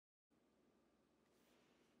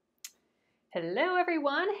Hello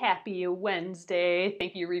everyone, happy Wednesday.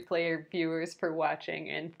 Thank you replay viewers for watching,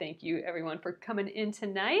 and thank you everyone for coming in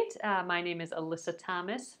tonight. My name is Alyssa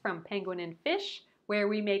Thomas from Penguin&Fish, where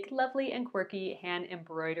we make lovely and quirky hand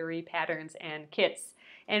embroidery patterns and kits.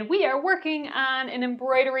 And we are working on an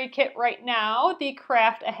embroidery kit right now, the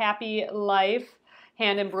Craft a Happy Life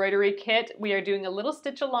hand embroidery kit. We are doing a little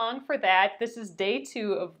stitch along for that. This is day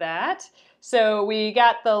 2 of that. So we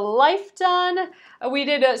got the life done. We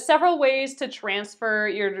did several ways to transfer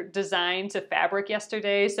your design to fabric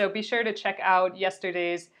yesterday, so be sure to check out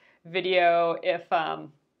yesterday's video if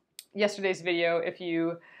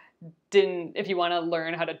you want to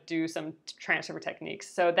learn how to do some transfer techniques.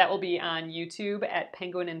 So that will be on YouTube at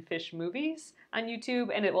Penguin&Fish Movies on YouTube,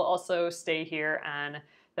 and it will also stay here on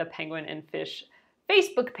the Penguin&Fish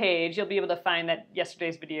Facebook page. You'll be able to find that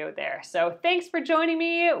yesterday's video there. So thanks for joining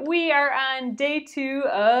me. We are on day 2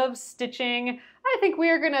 of stitching. I think we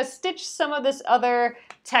are gonna stitch some of this other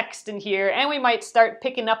text in here, and we might start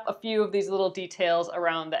picking up a few of these little details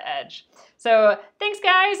around the edge. So thanks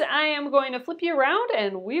guys. I am going to flip you around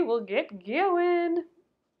and we will get going.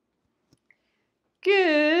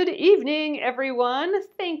 Good evening everyone.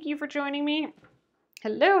 Thank you for joining me.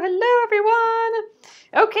 Hello everyone.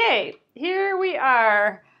 Okay, here we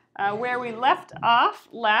are where we left off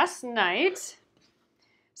last night.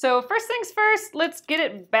 So first things first, let's get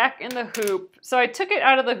it back in the hoop. So I took it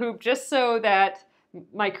out of the hoop just so that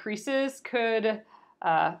my creases could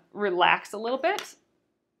relax a little bit.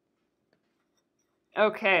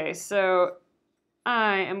 Okay, so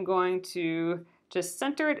I am going to just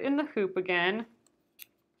center it in the hoop again,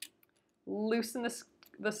 loosen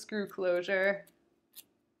the screw closure,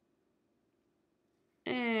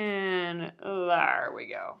 and there we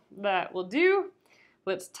go. That will do.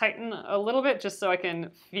 Let's tighten a little bit just so I can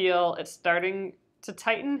feel it starting to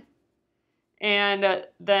tighten. And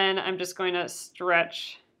then I'm just going to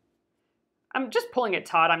stretch. I'm just pulling it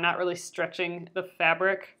taut. I'm not really stretching the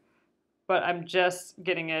fabric, but I'm just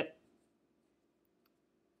getting it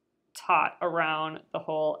taut around the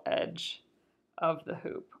whole edge of the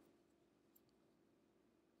hoop.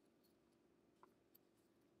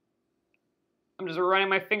 I'm just running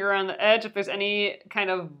my finger on the edge. If there's any kind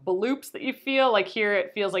of bloops that you feel, like here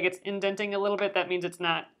it feels like it's indenting a little bit, that means it's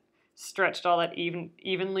not stretched all that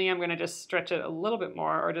evenly. I'm going to just stretch it a little bit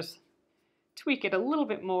more, or just tweak it a little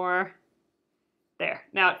bit more. There,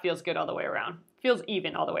 now it feels good all the way around. Feels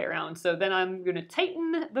even all the way around. So then I'm going to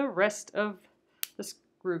tighten the rest of the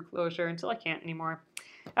screw closure until I can't anymore.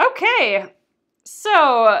 Okay,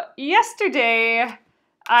 so yesterday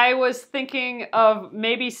I was thinking of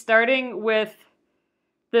maybe starting with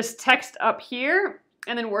this text up here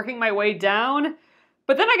and then working my way down.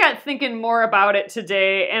 But then I got thinking more about it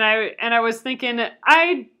today, and I was thinking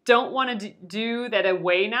I don't want to do that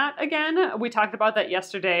away knot again. We talked about that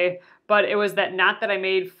yesterday, but it was that knot that I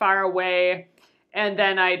made far away, and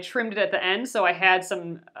then I trimmed it at the end, so I had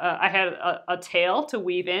some a tail to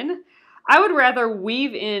weave in. I would rather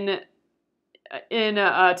weave in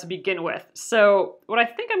to begin with. So what I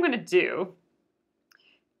think I'm going to do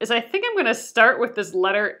is I think I'm going to start with this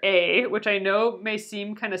letter A, which I know may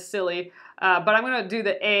seem kind of silly, but I'm going to do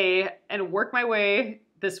the A and work my way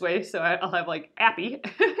this way, so I'll have like appy.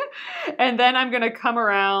 And then I'm going to come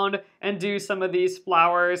around and do some of these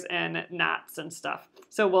flowers and knots and stuff.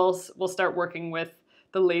 So we'll start working with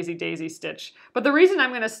the lazy daisy stitch. But the reason I'm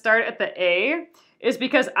going to start at the A is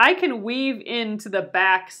because I can weave into the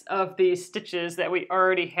backs of these stitches that we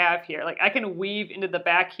already have here. Like I can weave into the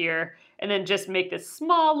back here and then just make this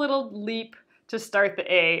small little leap to start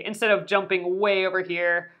the A instead of jumping way over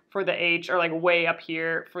here for the H or like way up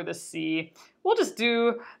here for the C. We'll just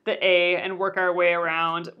do the A and work our way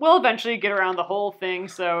around. We'll eventually get around the whole thing,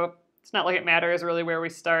 so it's not like it matters really where we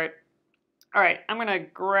start. All right, I'm gonna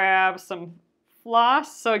grab some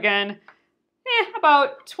floss. So again,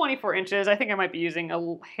 about 24 inches. I think I might be using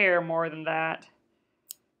a hair more than that.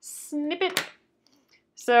 Snip it.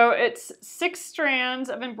 So it's 6 strands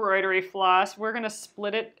of embroidery floss. We're going to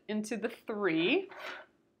split it into the 3.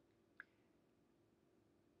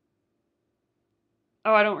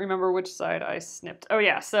 Oh, I don't remember which side I snipped. Oh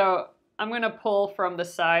yeah, so I'm going to pull from the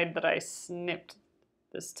side that I snipped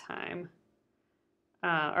this time.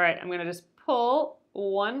 All right, I'm going to just pull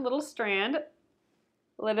one little strand,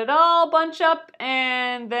 let it all bunch up,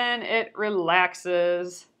 and then it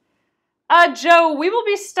relaxes. Joe, we will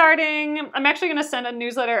be starting, I'm actually going to send a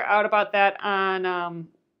newsletter out about that on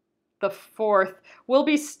the 4th. We'll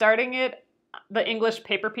be starting it, the English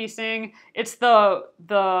paper piecing. It's the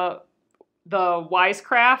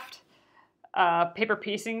Wisecraft paper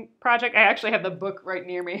piecing project. I actually have the book right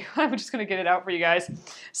near me. I'm just going to get it out for you guys.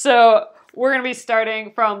 So we're going to be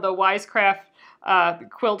starting from the Wisecraft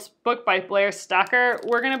Quilts book by Blair Stocker.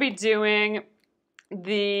 We're going to be doing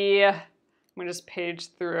the, I'm going to just page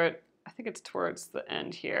through it. I think it's towards the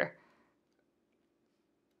end here.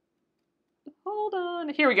 Hold on.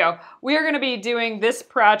 Here we go. We are going to be doing this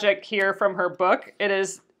project here from her book.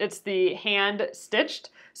 It's the hand stitched.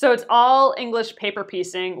 So it's all English paper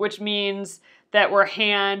piecing, which means that we're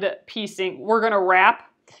hand piecing. We're going to wrap.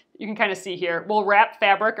 You can kind of see here. We'll wrap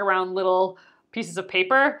fabric around little pieces of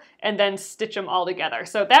paper and then stitch them all together.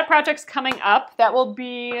 So that project's coming up. That will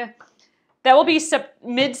be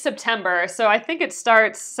mid-September. So I think it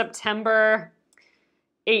starts September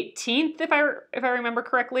 18th, if I remember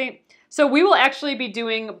correctly. So we will actually be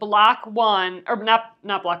doing block 1, or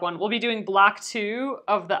not block 1. We'll be doing block 2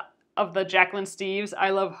 of the Jacqueline Steves I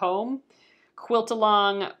Love Home quilt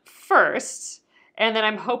along first, and then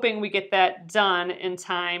I'm hoping we get that done in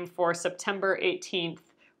time for September 18th,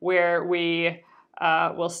 where we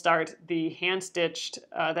will start the hand-stitched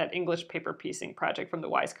that English paper piecing project from the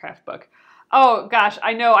Wisecraft book. Oh gosh,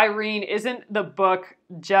 I know, Irene, isn't the book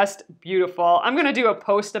just beautiful? I'm gonna do a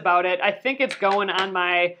post about it. I think it's going on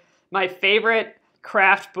my favorite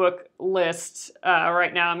craft book list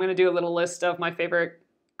right now. I'm gonna do a little list of my favorite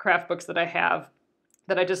craft books that I have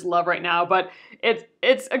that I just love right now. But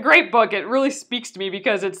it's a great book. It really speaks to me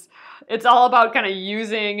because it's all about kind of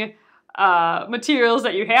using materials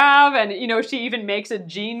that you have, and you know, she even makes a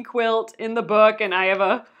jean quilt in the book, and I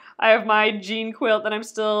have my jean quilt that I'm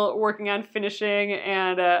still working on finishing,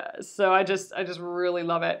 and so I just really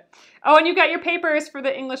love it. Oh, and you got your papers for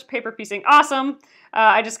the English paper piecing. Awesome.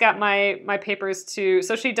 I just got my papers too.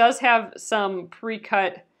 So she does have some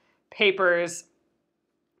pre-cut papers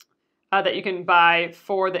that you can buy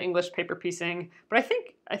for the English paper piecing, but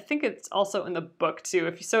I think it's also in the book too.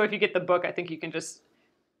 If you get the book, I think you can just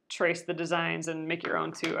trace the designs and make your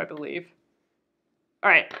own too, I believe.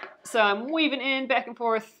 All right, so I'm weaving in back and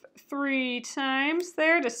forth 3 times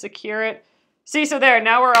there to secure it. See, so there,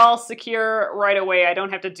 now we're all secure right away. I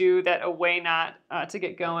don't have to do that away knot to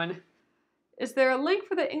get going. Is there a link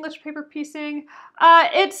for the English paper piecing?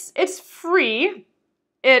 It's free.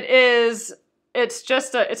 It's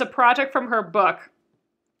a project from her book.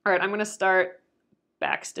 All right, I'm gonna start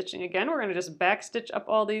backstitching again. We're gonna just backstitch up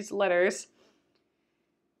all these letters.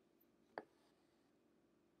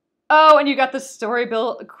 Oh, and you got the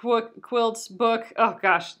Storybill Quilts book. Oh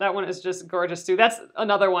gosh, that one is just gorgeous too. That's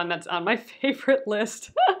another one that's on my favorite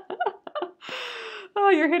list. Oh,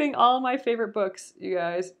 you're hitting all my favorite books, you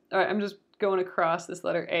guys. All right, I'm just going across this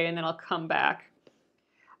letter A, and then I'll come back.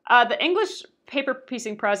 The English paper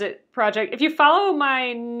piecing project, if you follow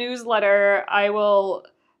my newsletter, I will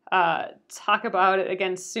talk about it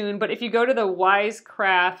again soon. But if you go to the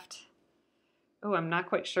Wisecraft, oh, I'm not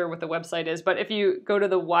quite sure what the website is, but if you go to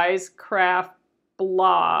the Wisecraft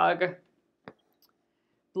blog,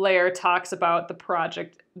 Blair talks about the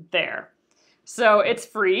project there. So it's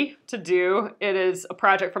free to do. It is a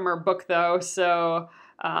project from her book though, so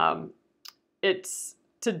it's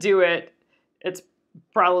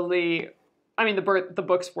probably, I mean, the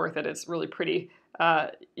book's worth it. It's really pretty.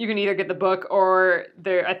 You can either get the book or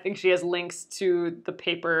I think she has links to the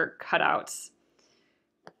paper cutouts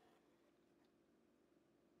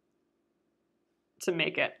to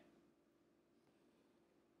make it.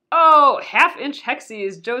 Oh, 1/2-inch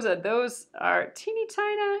hexies, Josa, those are teeny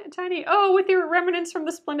tiny. Oh, with your remnants from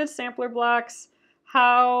the Splendid Sampler blocks.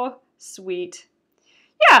 How sweet.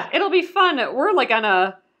 Yeah, it'll be fun. We're like on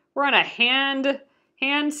a hand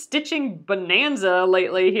stitching bonanza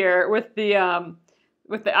lately here with the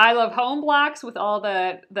I Love Home blocks, with all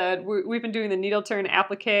we've been doing the needle turn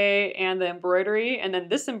applique and the embroidery, and then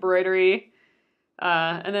this embroidery,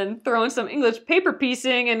 and then throwing some English paper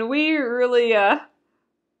piecing, and we're really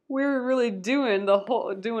doing up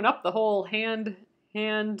the whole hand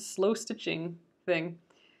slow stitching thing.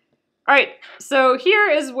 All right, so here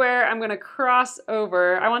is where I'm gonna cross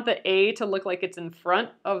over. I want the A to look like it's in front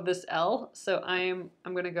of this L, so I'm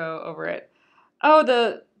gonna go over it. Oh,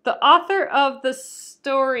 the author of the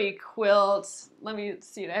story quilt. Let me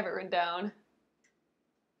see it. I have it written down.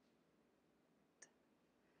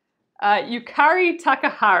 Yukari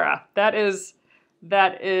Takahara. That is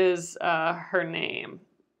her name.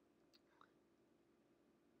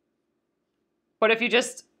 But if you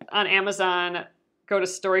just on Amazon go to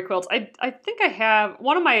story quilts, I think I have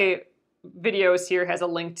one of my videos here has a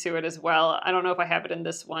link to it as well. I don't know if I have it in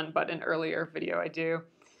this one, but in earlier video I do.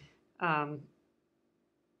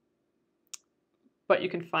 But you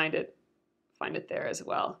can find it there as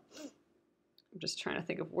well. I'm just trying to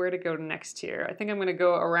think of where to go next here. I think I'm going to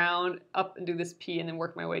go around, up and do this P and then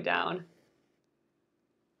work my way down.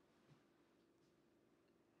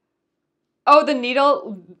 Oh, the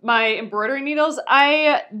needle, my embroidery needles,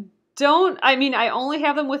 I mean, I only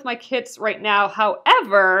have them with my kits right now.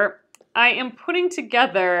 However, I am putting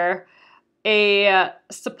together a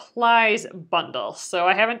supplies bundle. So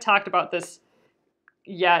I haven't talked about this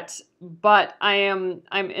yet, but I'm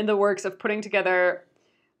in the works of putting together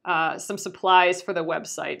some supplies for the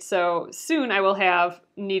website. So soon I will have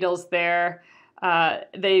needles there.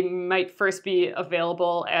 They might first be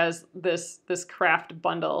available as this craft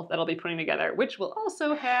bundle that I'll be putting together, which will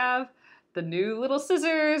also have the new little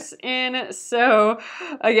scissors in. So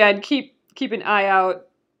again, keep an eye out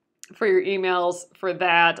for your emails for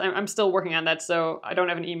that. I'm still working on that, so I don't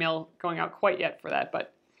have an email going out quite yet for that,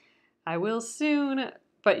 but I will soon.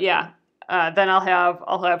 But yeah, then I'll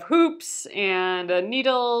have hoops and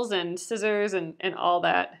needles and scissors and all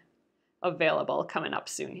that available coming up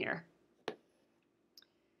soon here.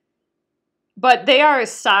 But they are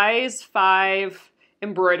size 5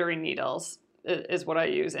 embroidery needles is what I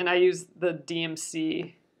use, and I use the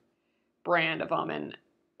DMC brand of them, and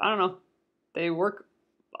I don't know, they work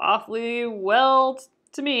awfully well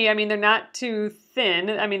to me. I mean, they're not too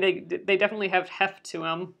thin. I mean, they definitely have heft to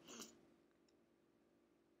them.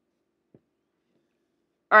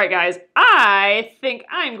 All right, guys, I think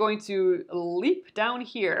I'm going to leap down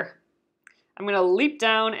here. I'm going to leap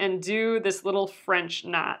down and do this little French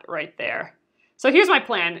knot right there. So here's my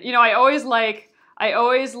plan. You know, I always like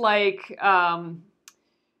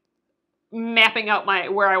mapping out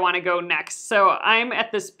where I want to go next. So I'm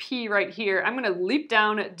at this P right here. I'm going to leap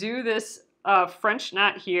down, do this French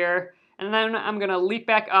knot here, and then I'm going to leap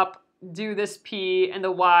back up, do this P and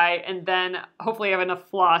the Y, and then hopefully have enough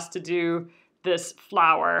floss to do this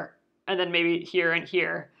flower, and then maybe here and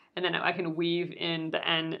here, and then I can weave in the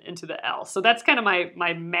N into the L. So that's kind of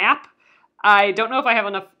my map. I don't know if I have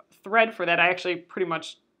enough thread for that. I actually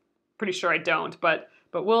pretty sure I don't, but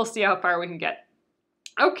we'll see how far we can get.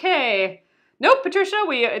 Okay. Nope, Patricia,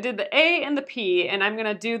 we did the A and the P, and I'm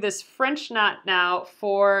gonna do this French knot now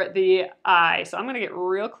for the I. So I'm gonna get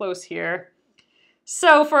real close here.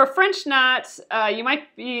 So for a French knot,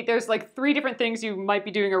 there's like 3 different things you might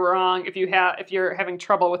be doing wrong if you're having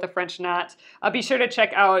trouble with a French knot. Be sure to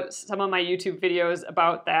check out some of my YouTube videos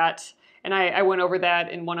about that. And I went over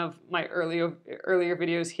that in one of my earlier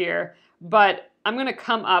videos here. But I'm gonna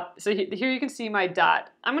come up, so here you can see my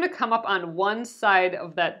dot. I'm gonna come up on one side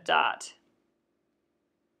of that dot.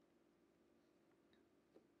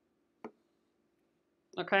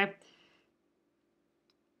 Okay.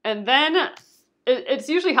 And then it's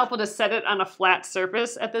usually helpful to set it on a flat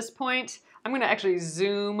surface at this point. I'm gonna actually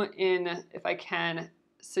zoom in if I can,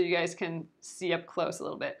 so you guys can see up close a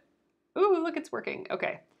little bit. Ooh, look, it's working.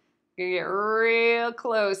 Okay, gonna get real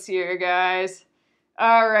close here, guys.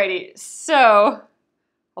 Alrighty, so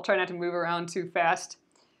I'll try not to move around too fast.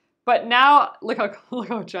 But now, look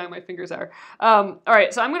how giant my fingers are. All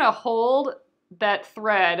right, so I'm gonna hold that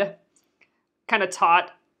thread kind of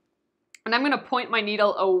taut, and I'm gonna point my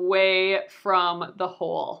needle away from the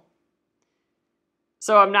hole.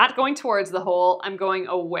 So I'm not going towards the hole, I'm going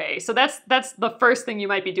away. So that's the first thing you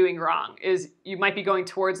might be doing wrong, is you might be going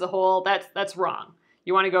towards the hole. That's wrong.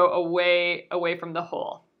 You wanna go away from the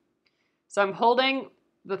hole. So I'm holding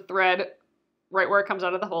the thread right where it comes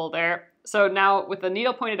out of the hole there. So now with the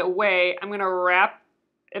needle pointed away, I'm gonna wrap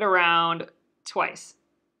it around twice.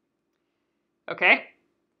 Okay?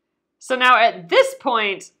 So now at this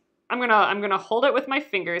point, I'm gonna hold it with my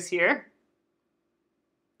fingers here,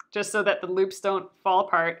 just so that the loops don't fall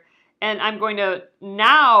apart. And I'm going to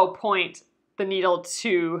now point the needle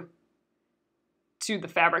to the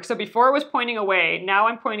fabric. So before it was pointing away, now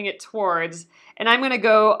I'm pointing it towards, and I'm gonna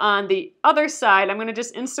go on the other side. I'm gonna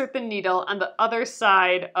just insert the needle on the other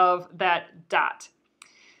side of that dot.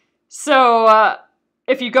 So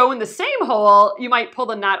if you go in the same hole, you might pull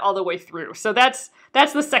the knot all the way through. So that's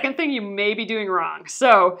the second thing you may be doing wrong.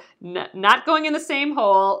 So not going in the same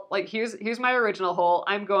hole, like here's my original hole.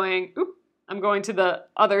 I'm going to the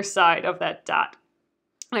other side of that dot.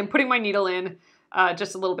 And I'm putting my needle in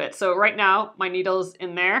just a little bit. So right now, my needle's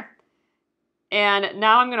in there. And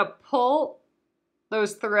now I'm gonna pull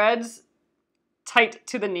those threads tight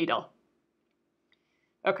to the needle.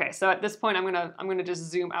 Okay, so at this point, I'm gonna just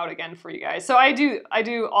zoom out again for you guys. So I do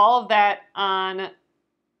all of that on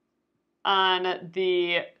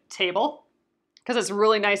the table, because it's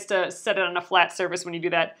really nice to set it on a flat surface when you do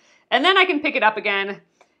that. And then I can pick it up again,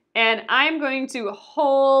 and I'm going to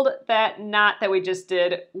hold that knot that we just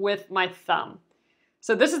did with my thumb.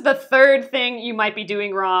 So this is the third thing you might be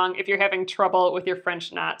doing wrong if you're having trouble with your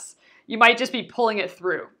French knots. You might just be pulling it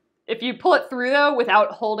through. If you pull it through though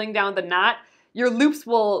without holding down the knot, your loops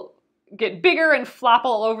will get bigger and flop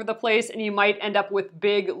all over the place, and you might end up with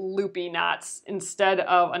big loopy knots instead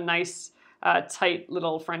of a nice tight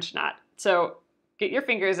little French knot. So get your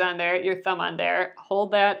fingers on there, your thumb on there,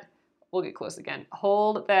 hold that, we'll get close again,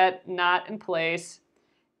 hold that knot in place,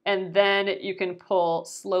 and then you can pull,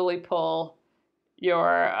 slowly pull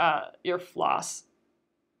your floss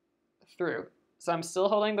through. So I'm still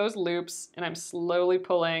holding those loops and I'm slowly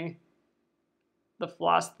pulling the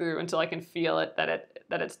floss through until I can feel it that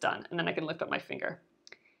it's done, and then I can lift up my finger.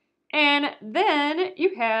 And then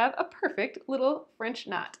you have a perfect little French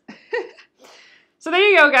knot. So there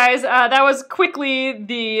you go, guys. That was quickly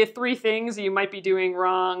the 3 things you might be doing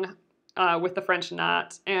wrong with the French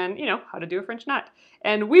knot, and you know how to do a French knot.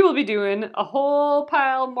 And we will be doing a whole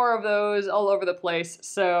pile more of those all over the place.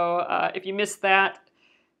 So if you missed that,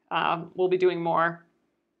 we'll be doing more.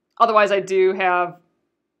 Otherwise, I do have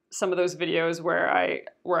some of those videos where I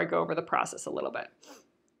go over the process a little bit.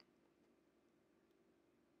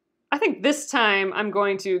 I think this time I'm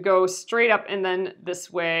going to go straight up and then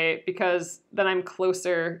this way, because then I'm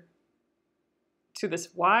closer to this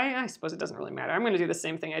Y. I suppose it doesn't really matter. I'm going to do the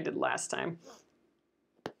same thing I did last time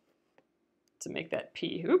to make that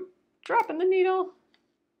P. Oop, dropping the needle.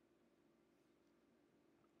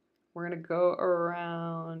 We're going to go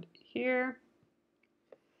around here.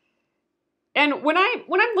 And when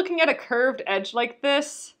I'm looking at a curved edge like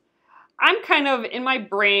this, I'm kind of, in my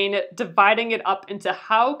brain, dividing it up into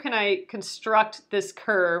how can I construct this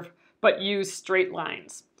curve but use straight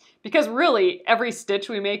lines. Because really, every stitch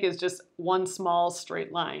we make is just one small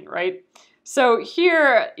straight line, right? So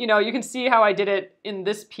here, you know, you can see how I did it in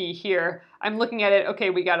this P here. I'm looking at it,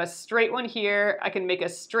 okay, we got a straight one here. I can make a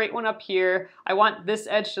straight one up here. I want this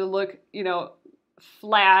edge to look, you know,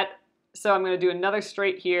 flat. So I'm going to do another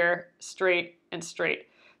straight here, straight and straight.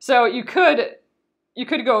 So you could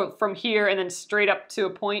go from here and then straight up to a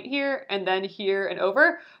point here and then here and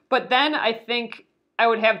over. But then I think I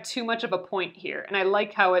would have too much of a point here. And I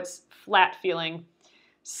like how it's flat feeling.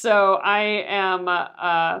 So I am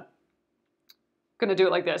going to do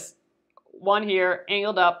it like this. One here,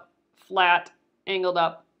 angled up, flat, angled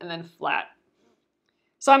up, and then flat.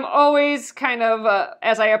 So I'm always kind of,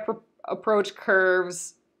 as I approach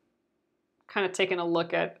curves, kind of taking a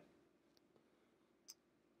look at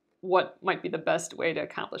what might be the best way to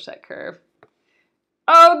accomplish that curve.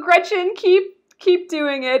 Oh, Gretchen, keep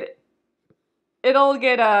doing it. It'll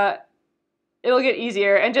get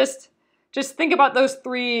easier. And just think about those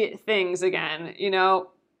 3 things again, you know.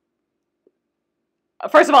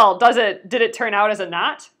 First of all, did it turn out as a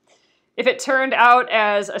knot? If it turned out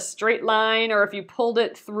as a straight line, or if you pulled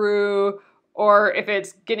it through, or if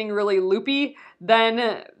it's getting really loopy,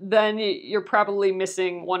 then you're probably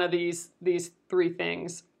missing one of these 3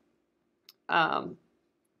 things.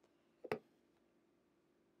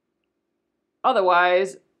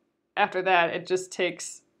 Otherwise, after that, it just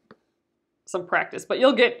takes some practice. But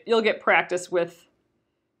you'll get practice with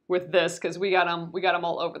this, because we got them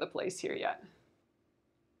all over the place here yet.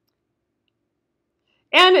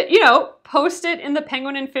 And you know, post it in the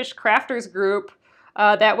Penguin and Fish Crafters group.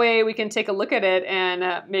 That way we can take a look at it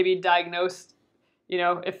and maybe diagnose, you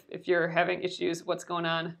know, if you're having issues, what's going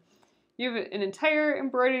on. You have an entire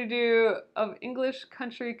embroidery to do of English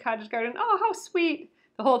country cottage garden. Oh, how sweet.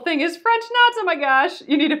 The whole thing is French knots. Oh my gosh.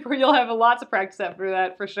 You'll have lots of practice after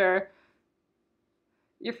that for sure.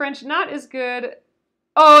 Your French knot is good.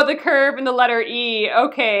 Oh, the curve and the letter E.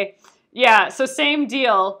 Okay. Yeah, so same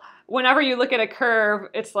deal. Whenever you look at a curve,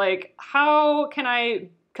 it's like, how can I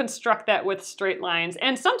construct that with straight lines?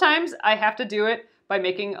 And sometimes I have to do it by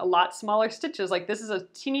making a lot smaller stitches. Like this is a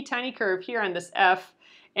teeny tiny curve here on this F.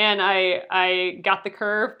 And I got the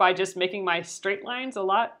curve by just making my straight lines a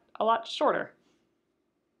lot shorter.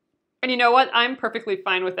 And you know what? I'm perfectly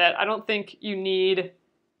fine with that. I don't think you need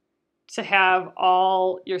to have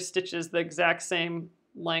all your stitches the exact same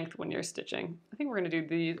length when you're stitching. I think we're going to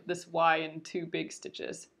do this Y in 2 big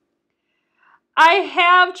stitches. I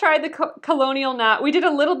have tried the colonial knot. We did a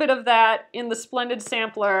little bit of that in the Splendid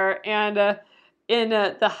Sampler and in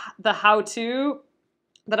the how-to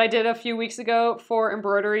that I did a few weeks ago for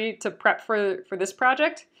embroidery to prep for this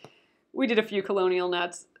project. We did a few colonial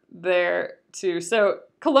knots there too. So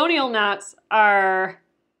colonial knots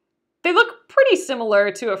they look pretty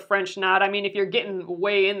similar to a French knot. I mean, if you're getting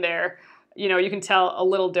way in there, you know, you can tell a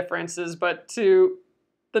little differences, but to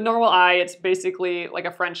the normal eye, it's basically like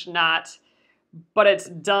a French knot, but it's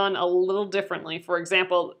done a little differently. For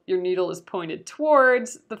example, your needle is pointed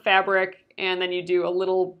towards the fabric and then you do a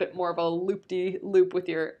little bit more of a loop-de-loop with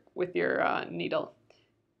your needle.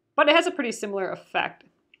 But it has a pretty similar effect.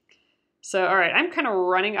 So, all right, I'm kind of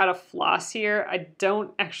running out of floss here. I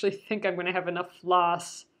don't actually think I'm going to have enough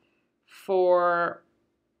floss for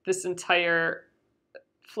this entire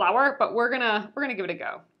flower, but we're gonna give it a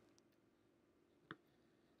go.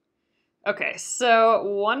 Okay, so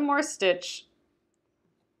one more stitch.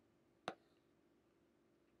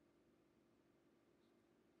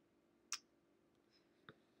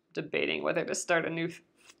 Debating whether to start a new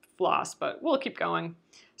floss, but we'll keep going.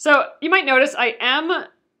 So you might notice I am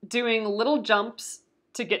doing little jumps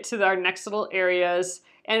to get to our next little areas,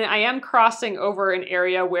 and I am crossing over an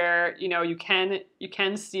area where, you know, you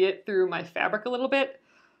can see it through my fabric a little bit.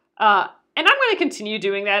 And I'm going to continue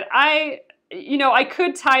doing that. I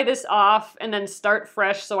could tie this off and then start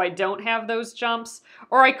fresh so I don't have those jumps,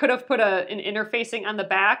 or I could have put an interfacing on the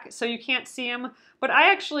back so you can't see them, but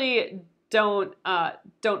I actually don't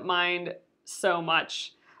mind so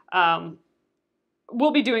much.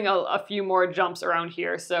 We'll be doing a few more jumps around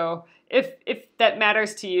here, so if that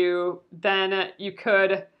matters to you, then you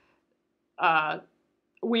could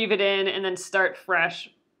weave it in and then start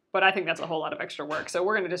fresh, but I think that's a whole lot of extra work, so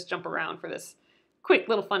we're going to just jump around for this quick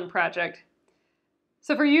little fun project.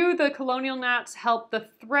 So for you, the colonial knots help the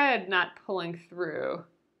thread not pulling through.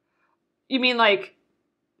 You mean like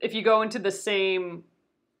if you go into the same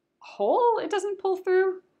hole, it doesn't pull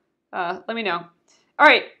through? Let me know. All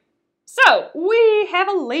right, so we have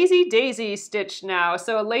a lazy daisy stitch now.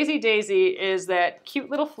 So a lazy daisy is that cute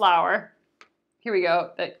little flower. Here we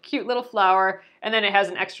go, that cute little flower, and then it has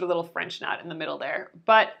an extra little French knot in the middle there.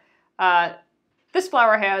 But this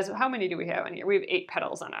flower has, how many do we have on here? We have 8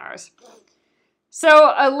 petals on ours.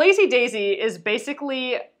 So a lazy daisy is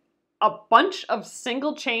basically a bunch of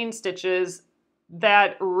single chain stitches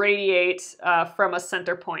that radiate from a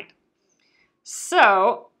center point.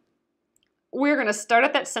 So we're going to start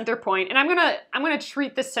at that center point, and I'm going to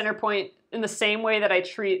treat this center point in the same way that I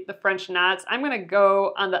treat the French knots. I'm going to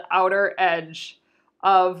go on the outer edge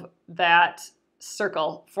of that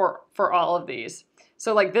circle for all of these.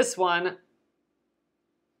 So like this one,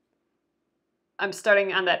 I'm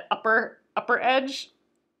starting on that upper edge,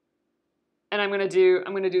 and I'm gonna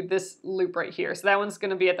do this loop right here. So that one's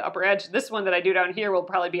gonna be at the upper edge. This one that I do down here will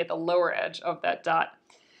probably be at the lower edge of that dot.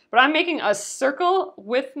 But I'm making a circle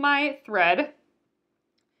with my thread.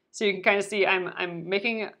 So you can kind of see I'm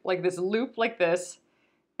making like this loop like this,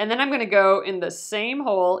 and then I'm gonna go in the same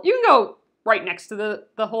hole. You can go right next to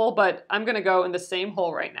the hole, but I'm gonna go in the same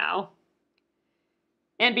hole right now.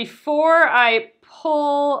 And before I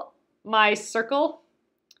pull my circle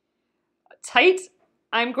tight,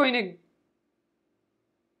 I'm going to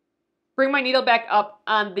bring my needle back up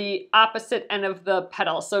on the opposite end of the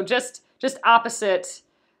petal. So just opposite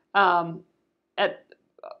from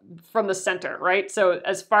the center, right? So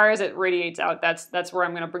as far as it radiates out, that's where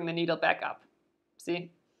I'm going to bring the needle back up.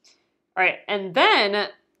 See? All right, and then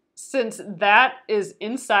since that is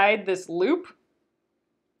inside this loop,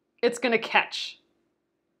 it's going to catch,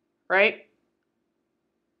 right?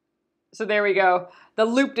 So there we go. The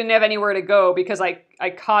loop didn't have anywhere to go because I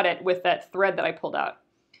caught it with that thread that I pulled out.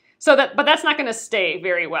 So but that's not going to stay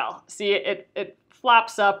very well. See, it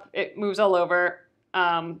flops up, it moves all over.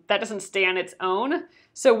 That doesn't stay on its own.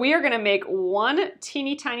 So we are going to make one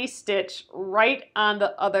teeny tiny stitch right on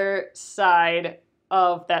the other side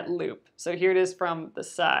of that loop. So here it is from the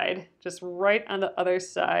side, just right on the other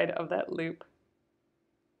side of that loop.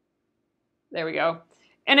 There we go.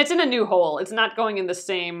 And it's in a new hole. It's not going in the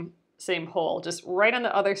same hole, just right on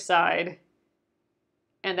the other side.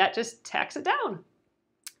 And that just tacks it down.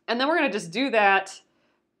 And then we're going to just do that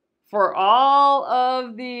for all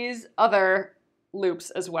of these other loops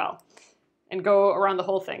as well and go around the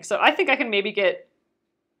whole thing. So I think I can maybe get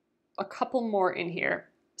a couple more in here.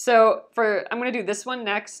 So I'm going to do this one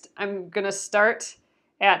next. I'm going to start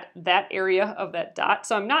at that area of that dot.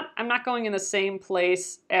 So I'm not going in the same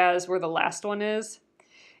place as where the last one is.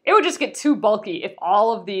 It would just get too bulky if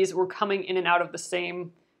all of these were coming in and out of the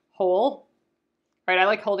same hole. Right, I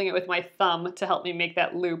like holding it with my thumb to help me make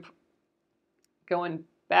that loop. Going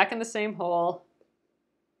back in the same hole.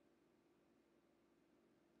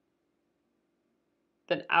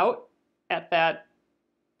 Then out at that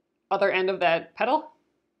other end of that petal.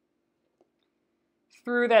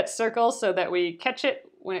 Through that circle so that we catch it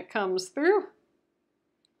when it comes through.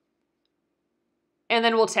 And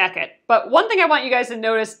then we'll tack it. But one thing I want you guys to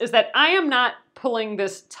notice is that I am not pulling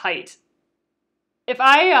this tight. If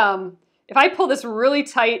I pull this really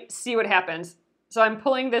tight, see what happens. So I'm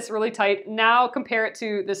pulling this really tight. Now compare it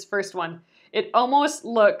to this first one. It almost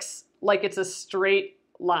looks like it's a straight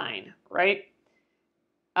line, right?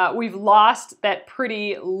 We've lost that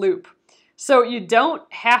pretty loop. So you don't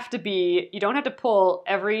have to pull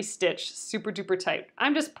every stitch super duper tight.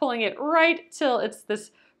 I'm just pulling it right till it's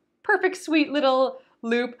this perfect sweet little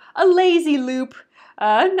loop, a lazy loop,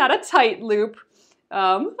 not a tight loop,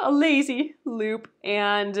 a lazy loop,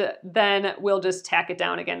 and then we'll just tack it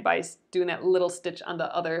down again by doing that little stitch on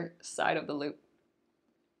the other side of the loop.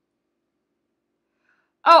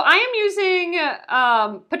 Oh, I am using,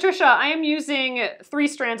 Patricia, I am using 3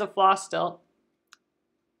 strands of floss still.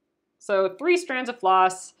 So 3 strands of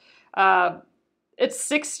floss. It's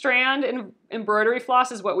 6-strand embroidery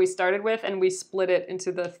floss is what we started with, and we split it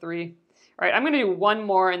into the 3. All right, I'm gonna do one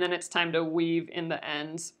more and then it's time to weave in the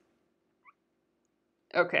ends.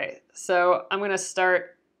 Okay, so I'm gonna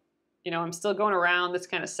start, I'm still going around this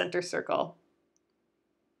kind of center circle.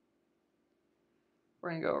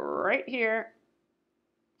 We're gonna go right here.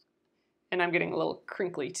 And I'm getting a little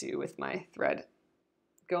crinkly too with my thread.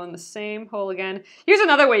 Go in the same hole again. Here's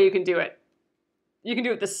another way you can do it. You can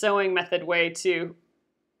do it the sewing method way too,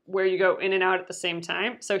 where you go in and out at the same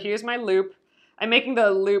time. So here's my loop. I'm making the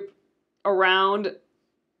loop around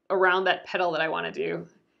that petal that I want to do.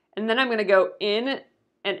 And then I'm going to go in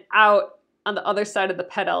and out on the other side of the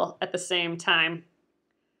petal at the same time.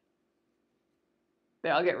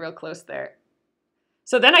 There, I'll get real close there.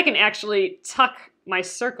 So then I can actually tuck my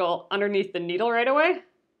circle underneath the needle right away,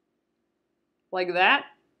 like that,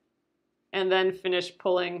 and then finish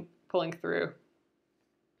pulling through.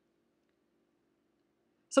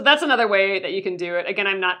 So that's another way that you can do it. Again,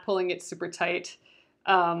 I'm not pulling it super tight,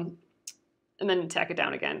 and then tack it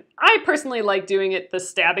down again. I personally like doing it the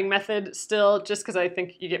stabbing method still, just because I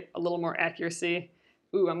think you get a little more accuracy.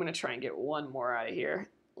 Ooh, I'm gonna try and get one more out of here.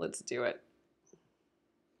 Let's do it.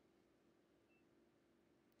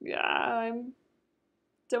 Yeah, I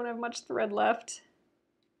don't have much thread left.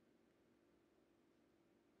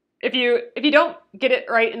 If you don't get it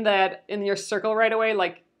right in your circle right away,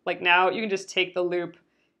 like now, you can just take the loop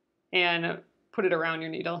and put it around your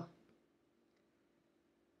needle.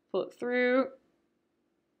 Pull it through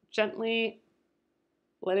gently,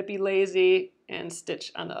 let it be lazy, and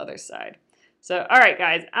stitch on the other side. So, all right,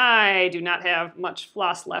 guys, I do not have much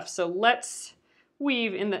floss left, so let's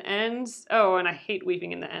weave in the ends. Oh, and I hate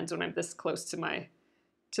weaving in the ends when I'm this close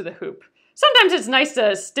to the hoop. Sometimes it's nice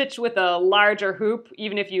to stitch with a larger hoop,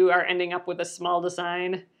 even if you are ending up with a small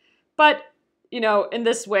design. But, in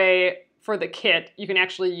this way, for the kit, you can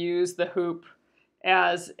actually use the hoop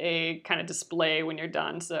as a kind of display when you're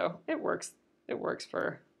done. So it works. It works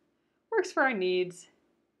for our needs.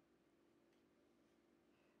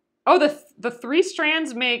 Oh, the 3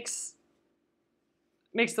 strands makes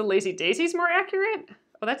the lazy daisies more accurate?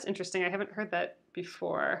 Oh, that's interesting. I haven't heard that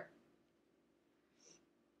before.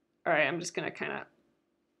 All right, I'm just gonna kind of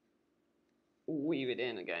weave it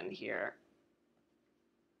in again here.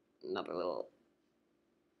 Another little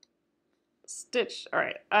stitch. All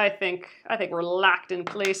right, I think we're locked in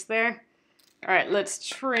place there. All right, let's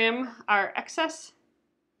trim our excess.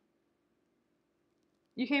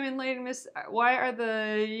 You came in late, Miss. Why are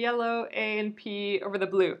the yellow A and P over the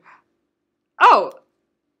blue? Oh,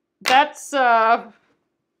 that's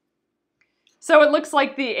so it looks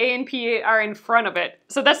like the A and P are in front of it.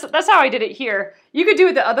 So that's how I did it here. You could do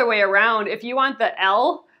it the other way around. If you want the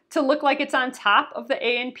L to look like it's on top of the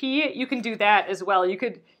A and P, you can do that as well. You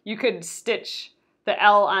could stitch the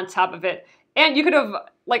L on top of it. And you could have,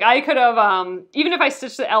 like I could have, even if I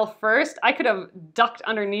stitched the L first, I could have ducked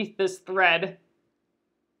underneath this thread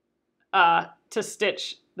to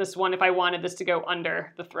stitch this one if I wanted this to go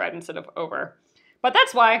under the thread instead of over. But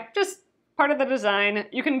that's why, just part of the design.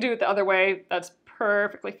 You can do it the other way. That's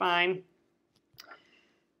perfectly fine.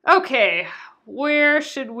 Okay, where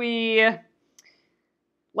should we,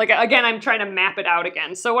 again, I'm trying to map it out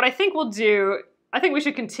again. So what I think we'll do, I think we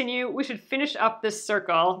should continue. We should finish up this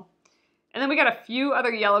circle. And then we got a few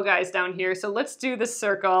other yellow guys down here. So let's do this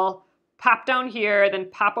circle, pop down here, then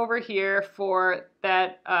pop over here for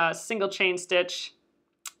that single chain stitch.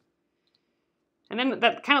 And then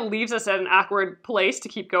that kind of leaves us at an awkward place to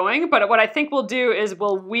keep going. But what I think we'll do is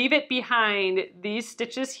we'll weave it behind these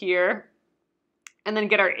stitches here and then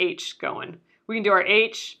get our H going. We can do our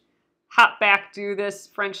H, hop back, do this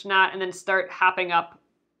French knot, and then start hopping up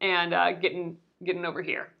and getting over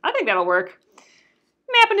here. I think that'll work.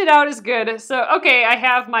 Mapping it out is good. So, okay, I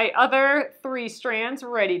have my other 3 strands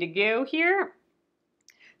ready to go here.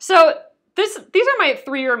 So these are my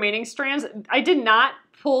 3 remaining strands. I did not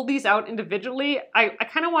pull these out individually. I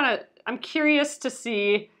kind of want to, I'm curious to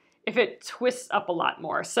see if it twists up a lot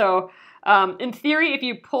more. So in theory, if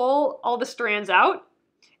you pull all the strands out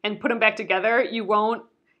and put them back together, you won't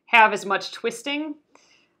have as much twisting.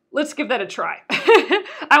 Let's give that a try.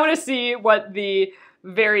 I want to see what the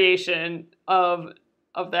variation of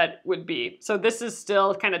that would be. So this is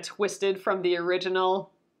still kind of twisted from the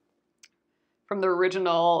original,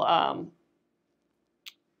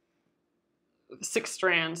 6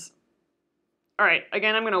 strands. All right,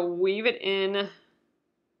 again, I'm gonna weave it in.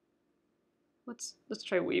 Let's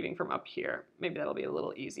try weaving from up here. Maybe that'll be a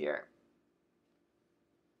little easier.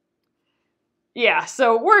 Yeah,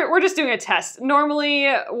 so we're just doing a test. Normally,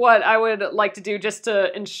 what I would like to do just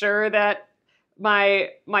to ensure that my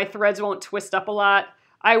threads won't twist up a lot,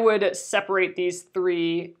 I would separate these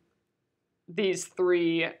three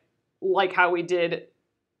like how we did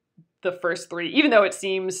the first 3, even though it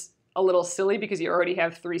seems a little silly because you already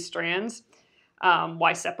have 3 strands.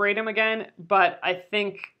 Why separate them again? But I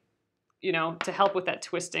think, you know, to help with that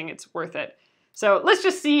twisting, it's worth it. So let's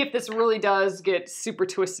just see if this really does get super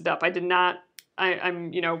twisted up.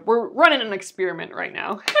 I'm, you know, we're running an experiment right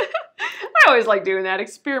now. I always like doing that,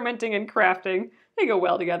 experimenting and crafting. They go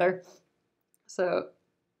well together. So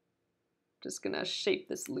just gonna shape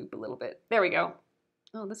this loop a little bit. There we go.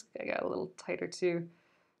 Oh, this guy got a little tighter too.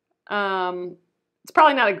 It's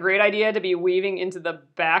probably not a great idea to be weaving into the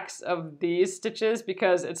backs of these stitches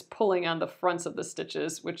because it's pulling on the fronts of the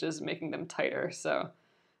stitches, which is making them tighter. So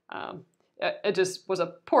it just was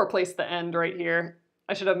a poor place to end right here.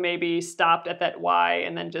 I should have maybe stopped at that Y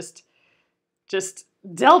and then just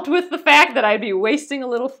dealt with the fact that I'd be wasting a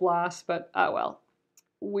little floss, but oh well,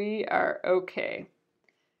 we are okay.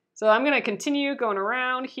 So I'm gonna continue going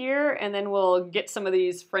around here and then we'll get some of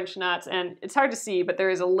these French knots, and it's hard to see, but there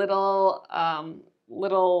is a little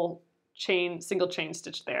single chain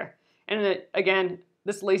stitch there. And again,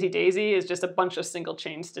 this lazy daisy is just a bunch of single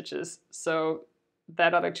chain stitches. So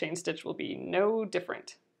that other chain stitch will be no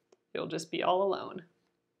different. It'll just be all alone.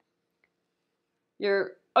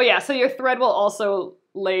 Oh yeah, so your thread will also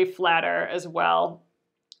lay flatter as well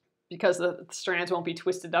because the strands won't be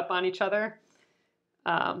twisted up on each other.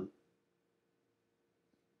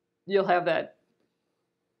 You'll have that,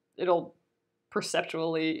 it'll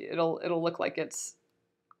look like it's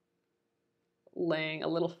laying a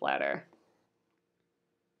little flatter.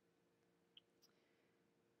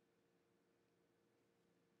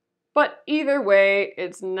 But either way,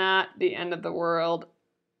 it's not the end of the world.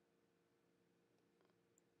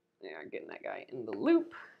 Yeah, getting that guy in the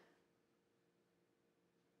loop.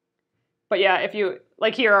 But yeah, if you,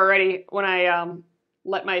 like here already, when I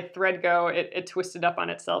let my thread go, it twisted up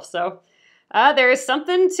on itself. So there is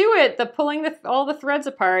something to it, the pulling all the threads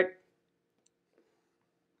apart.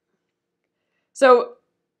 So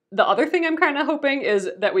the other thing I'm kind of hoping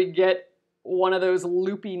is that we get one of those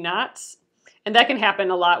loopy knots. And that can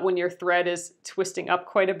happen a lot when your thread is twisting up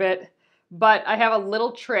quite a bit. But I have a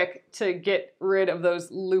little trick to get rid of those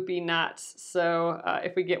loopy knots. So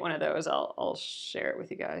if we get one of those, I'll share it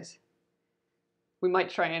with you guys. We might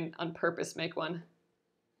try and on purpose make one.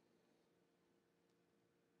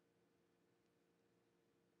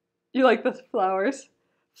 You like the flowers?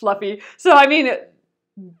 Fluffy. So I mean,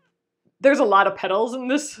 there's a lot of petals in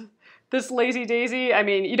this lazy daisy. I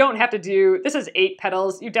mean, you don't have to do, this is 8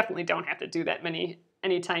 petals. You definitely don't have to do that many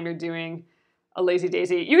anytime you're doing a lazy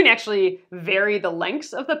daisy. You can actually vary the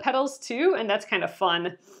lengths of the petals too, and that's kind of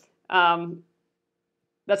fun.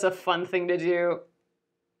 That's a fun thing to do.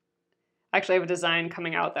 Actually, I have a design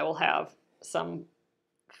coming out that will have some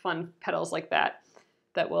fun petals like that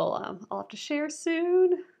will I'll have to share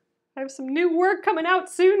soon. I have some new work coming out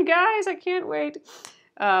soon, guys. I can't wait.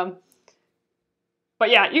 But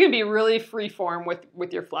yeah, you can be really freeform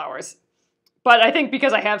with your flowers. But I think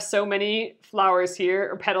because I have so many flowers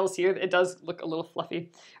here, or petals here, it does look a little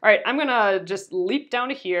fluffy. All right, I'm gonna just leap down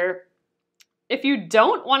to here. If you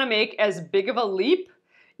don't wanna make as big of a leap,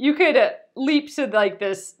 you could leap to like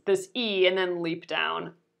this E and then leap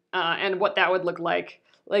down. And what that would look like,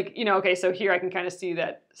 you know, okay, so here I can kind of see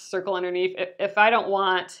that circle underneath. If I don't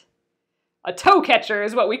want a toe catcher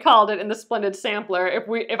is what we called it in the Splendid Sampler.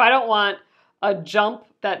 If I don't want a jump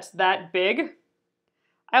that's that big,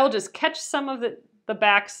 I will just catch some of the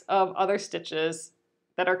backs of other stitches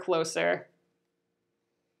that are closer,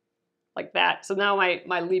 like that. So now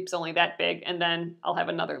my leap's only that big, and then I'll have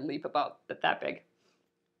another leap about that big.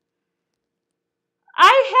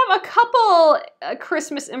 I have a couple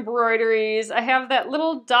Christmas embroideries. I have that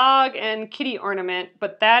little dog and kitty ornament,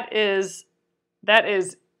 but that is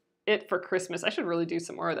it for Christmas. I should really do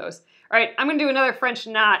some more of those. All right, I'm gonna do another French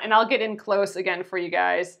knot, and I'll get in close again for you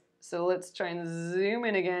guys. So let's try and zoom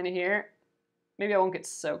in again here. Maybe I won't get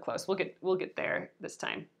so close. We'll get there this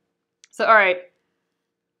time. So all right,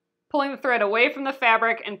 pulling the thread away from the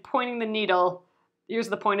fabric and pointing the needle. here's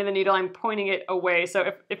the point of the needle. I'm pointing it away.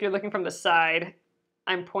 So if you're looking from the side,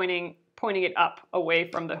 I'm pointing it up away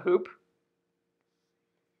from the hoop.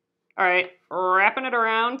 All right, wrapping it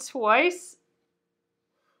around twice.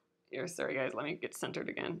 Here, sorry guys, let me get centered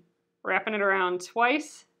again. Wrapping it around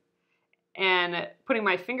twice and putting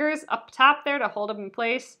my fingers up top there to hold them in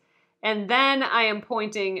place. And then I am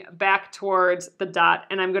pointing back towards the dot,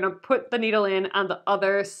 and I'm gonna put the needle in on the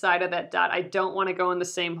other side of that dot. I don't wanna go in the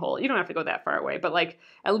same hole. You don't have to go that far away, but like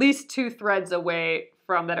at least 2 threads away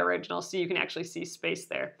from that original so you can actually see space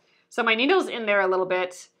there. So my needle's in there a little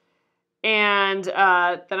bit, and then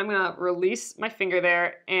I'm gonna release my finger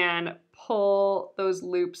there and pull those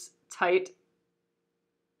loops tight.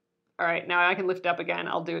 All right, now I can lift it up again.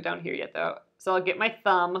 I'll do it down here yet though. So I'll get my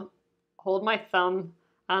thumb, hold my thumb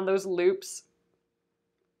on those loops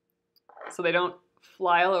so they don't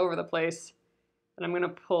fly all over the place. And I'm gonna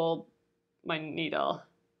pull my needle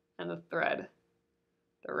and the thread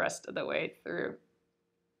the rest of the way through.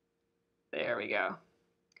 There we go.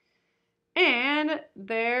 And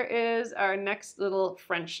there is our next little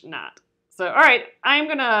French knot. So, all right, I'm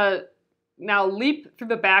gonna now leap through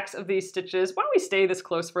the backs of these stitches. Why don't we stay this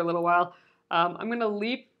close for a little while? I'm gonna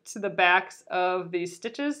leap to the backs of these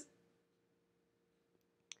stitches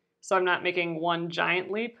so I'm not making one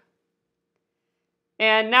giant leap.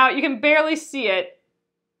 And now you can barely see it.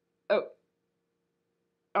 Oh,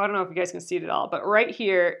 I don't know if you guys can see it at all, but right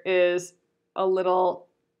here is a little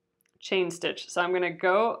chain stitch. So I'm gonna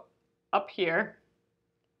go up here,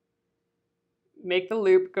 make the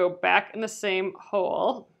loop, go back in the same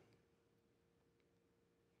hole,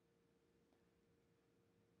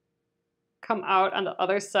 come out on the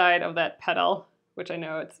other side of that petal, which I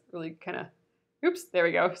know it's really kind of, oops, there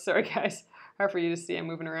we go. Sorry guys, hard for you to see, I'm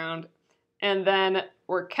moving around. And then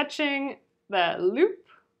we're catching that loop,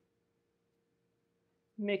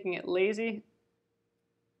 making it lazy.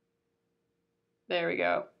 There we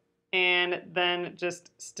go. And then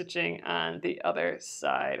just stitching on the other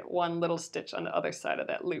side, one little stitch on the other side of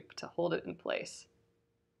that loop to hold it in place.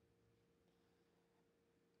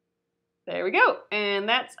 There we go, and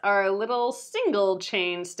that's our little single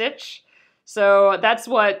chain stitch. So that's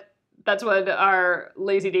what our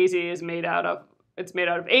Lazy Daisy is made out of. It's made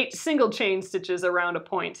out of 8 single chain stitches around a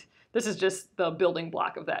point. This is just the building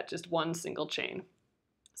block of that, just one single chain.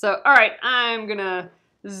 So, all right, I'm gonna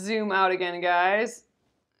zoom out again, guys,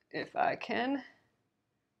 if I can.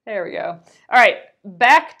 There we go. All right,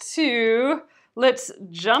 back to, let's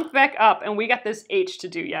jump back up, and we got this H to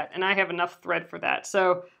do yet, and I have enough thread for that.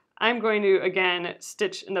 So I'm going to, again,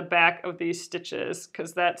 stitch in the back of these stitches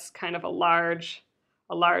because that's kind of a large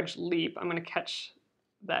leap. I'm going to catch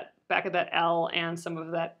that back of that L and some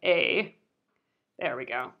of that A. There we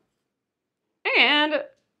go. And,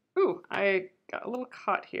 ooh, I got a little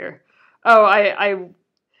caught here. Oh,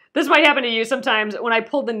 this might happen to you sometimes. When I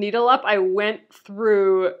pulled the needle up, I went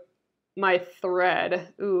through my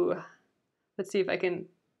thread. Ooh, let's see if I can,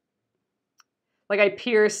 like I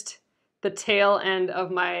pierced the tail end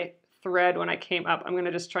of my thread when I came up. I'm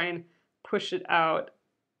gonna just try and push it out.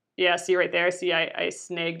 Yeah, see right there, see I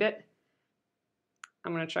snagged it.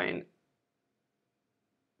 I'm gonna try and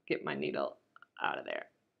get my needle out of there.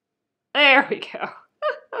 There we go.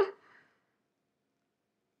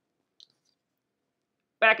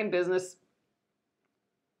 Back in business.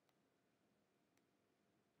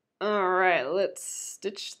 All right, let's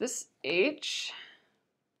stitch this H.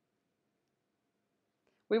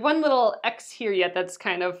 We have one little X here yet that's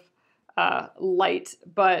kind of light,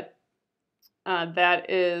 but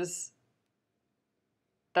that's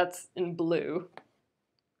in blue.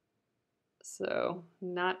 So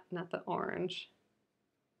not the orange.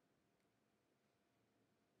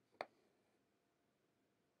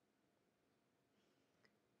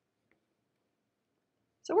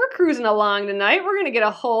 So we're cruising along tonight. We're gonna get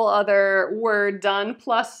a whole other word done,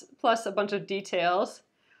 plus a bunch of details.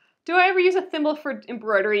 Do I ever use a thimble for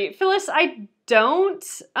embroidery? Phyllis, I don't,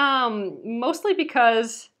 mostly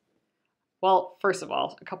because, well, first of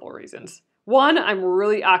all, a couple of reasons. One, I'm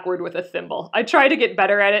really awkward with a thimble. I tried to get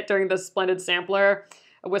better at it during the Splendid Sampler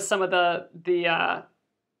with some of the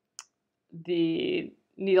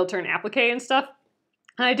needle turn applique and stuff.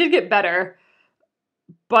 And I did get better,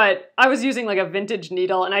 but I was using like a vintage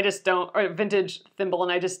needle and I just don't, or a vintage thimble,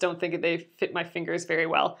 and I just don't think they fit my fingers very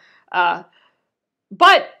well.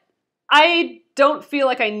 But I don't feel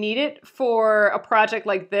like I need it for a project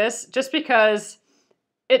like this, just because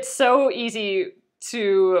it's so easy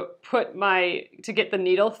to get the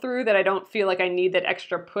needle through that I don't feel like I need that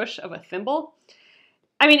extra push of a thimble.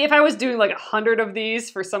 I mean, if I was doing like 100 of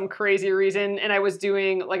these for some crazy reason, and I was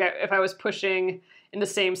doing like, if I was pushing in the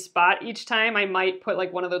same spot each time. I might put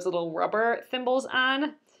like one of those little rubber thimbles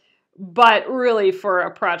on, but really for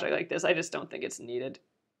a project like this, I just don't think it's needed.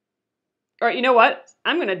 All right, you know what?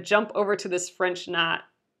 I'm gonna jump over to this French knot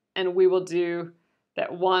and we will do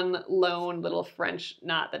that one lone little French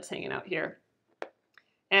knot that's hanging out here.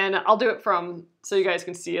 And I'll do it from, so you guys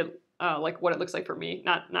can see it, like what it looks like for me,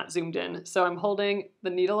 not zoomed in. So I'm holding the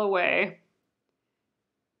needle away,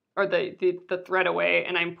 or the thread away,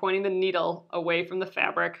 and I'm pointing the needle away from the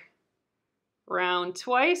fabric, round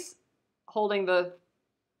twice, holding the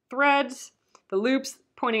threads, the loops,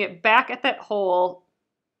 pointing it back at that hole,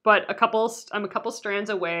 but I'm a couple strands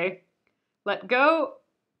away. Let go,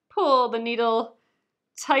 pull the needle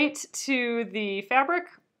tight to the fabric,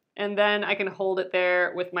 and then I can hold it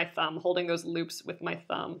there with my thumb, holding those loops with my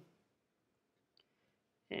thumb.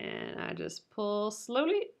 And I just pull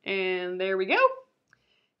slowly, and there we go.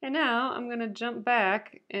 And now I'm gonna jump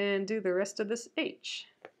back and do the rest of this H.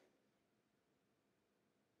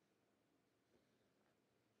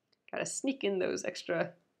 Gotta sneak in those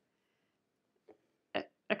extra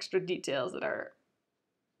details that are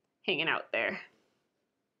hanging out there.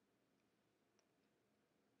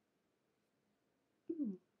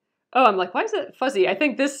 Oh, I'm like, why is it fuzzy? I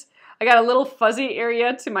think I got a little fuzzy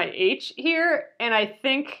area to my H here, and I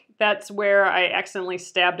think that's where I accidentally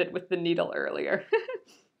stabbed it with the needle earlier.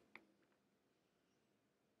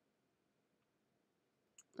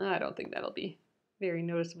 I don't think that'll be very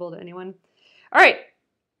noticeable to anyone. All right,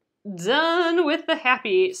 done with the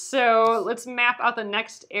happy. So let's map out the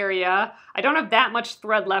next area. I don't have that much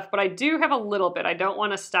thread left, but I do have a little bit. I don't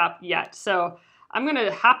want to stop yet. So I'm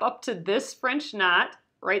gonna hop up to this French knot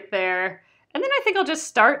right there. And then I think I'll just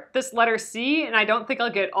start this letter C, and I don't think I'll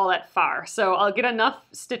get all that far. So I'll get enough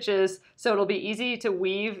stitches so it'll be easy to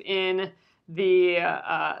weave in the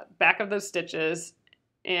back of those stitches,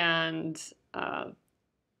 and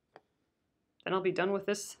then I'll be done with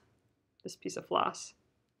this piece of floss.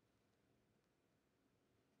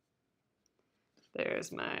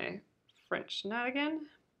 There's my French knot again.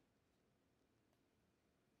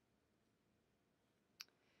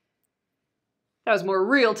 That was more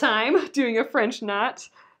real time doing a French knot.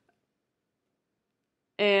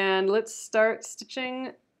 And let's start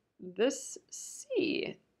stitching this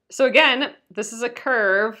C. So again, this is a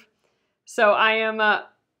curve. So I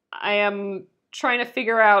am trying to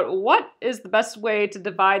figure out what is the best way to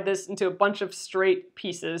divide this into a bunch of straight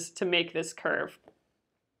pieces to make this curve.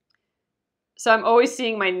 So I'm always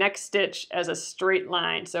seeing my next stitch as a straight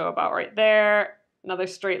line. So about right there, another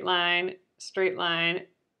straight line,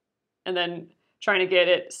 and then trying to get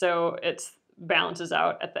it so it balances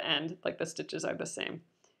out at the end, like the stitches are the same.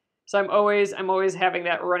 So I'm always having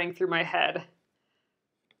that running through my head.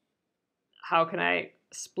 How can I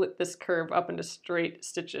split this curve up into straight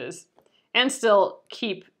stitches and still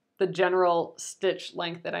keep the general stitch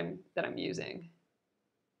length that I'm using?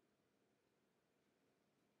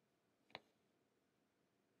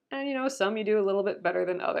 And you know, some you do a little bit better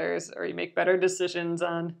than others, or you make better decisions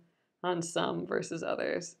on some versus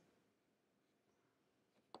others.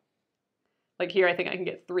 Like here, I think I can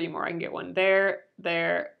get 3 more. I can get one there,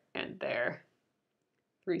 there, and there.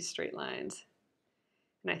 3 straight lines.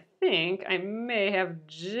 And I think I may have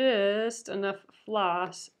just enough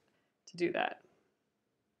floss to do that.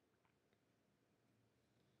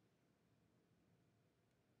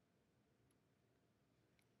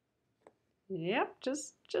 Yep,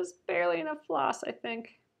 just barely enough floss, I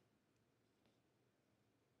think.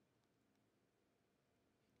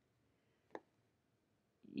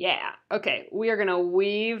 Yeah, okay, we are gonna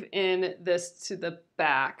weave in this to the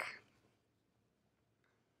back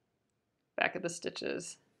of the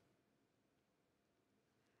stitches.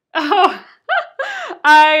 Oh,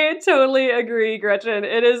 I totally agree, Gretchen.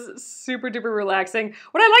 It is super duper relaxing.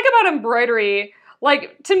 What I like about embroidery,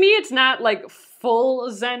 like to me, it's not like full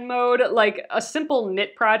Zen mode, like a simple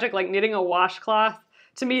knit project, like knitting a washcloth.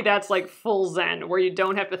 To me, that's like full Zen, where you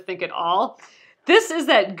don't have to think at all. This is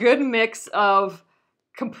that good mix of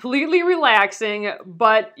completely relaxing,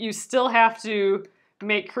 but you still have to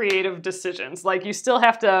make creative decisions. Like you still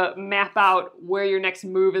have to map out where your next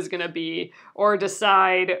move is gonna be, or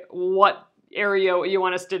decide what area you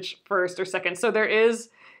want to stitch first or second. So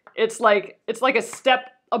it's like a step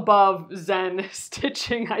above Zen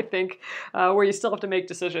stitching, I think, where you still have to make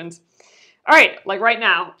decisions. All right, like right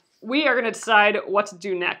now, we are gonna decide what to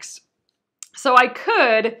do next. So I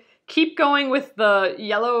could keep going with the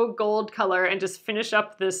yellow gold color and just finish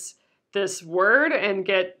up this word and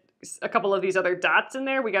get a couple of these other dots in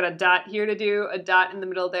there. We got a dot here to do, a dot in the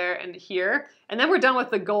middle there and here, and then we're done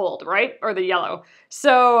with the gold, right? Or the yellow.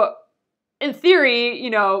 So in theory, you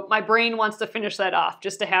know, my brain wants to finish that off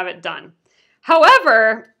just to have it done.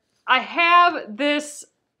 However, I have this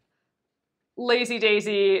lazy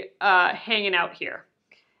daisy hanging out here.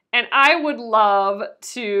 And I would love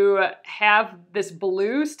to have this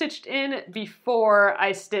blue stitched in before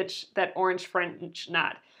I stitch that orange French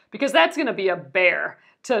knot, because that's gonna be a bear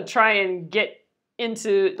to try and get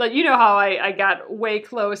into, like, you know how I got way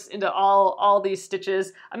close into all these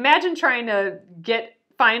stitches. Imagine trying to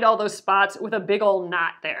find all those spots with a big old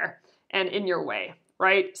knot there and in your way,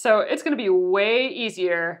 right? So it's gonna be way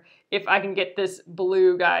easier if I can get this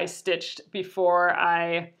blue guy stitched before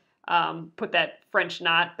I put that French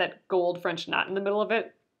knot, that gold French knot in the middle of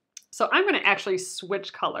it. So I'm gonna actually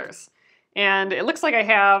switch colors. And it looks like I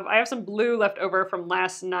have some blue left over from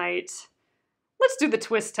last night. Let's do the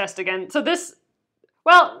twist test again. So this,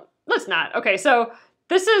 well, let's not. Okay, so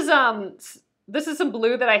this is some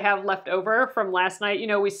blue that I have left over from last night. You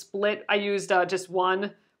know, we split, I used just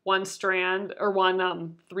one strand, or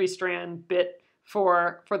one 3-strand bit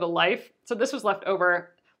for the life. So this was left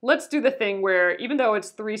over. Let's do the thing where, even though it's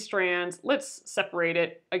 3 strands, let's separate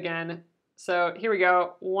it again. So here we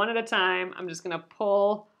go, one at a time. I'm just gonna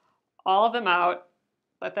pull all of them out,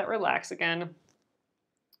 let that relax again.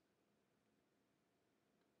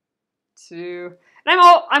 2, and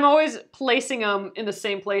I'm always placing them in the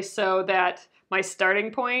same place so that my starting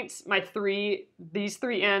points, these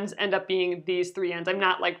 3 ends end up being these 3 ends. I'm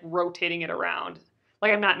not like rotating it around.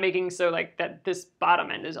 Like, I'm not making so like that this bottom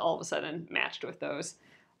end is all of a sudden matched with those.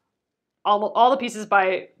 All the pieces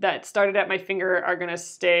that started at my finger are gonna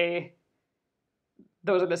stay,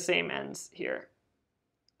 those are the same ends here.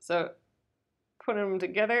 So put them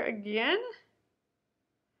together again.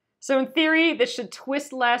 So in theory, this should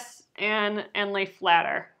twist less and lay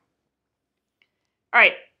flatter. All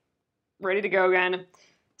right, ready to go again.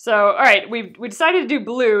 So, all right, we decided to do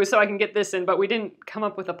blue so I can get this in, but we didn't come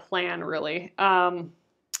up with a plan really.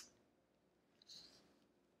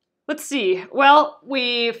 Let's see. Well,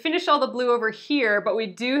 we finished all the blue over here, but we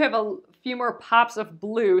do have a few more pops of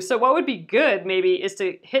blue. So what would be good maybe is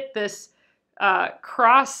to hit this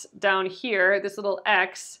cross down here, this little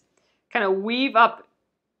X, kind of weave up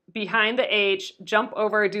behind the H, jump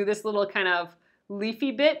over, do this little kind of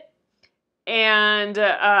leafy bit, and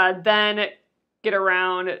then get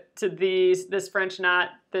around to this French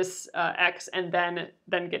knot, this X, and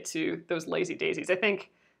then get to those lazy daisies. I think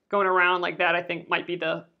going around like that, I think might be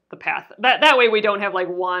the path. That way we don't have like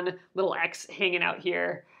one little X hanging out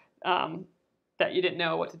here that you didn't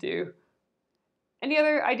know what to do. Any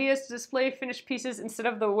other ideas to display finished pieces instead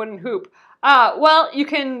of the wooden hoop? Well, you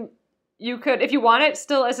could, if you want it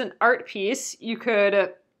still as an art piece, you can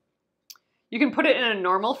put it in a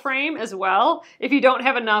normal frame as well. If you don't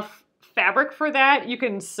have enough fabric for that, you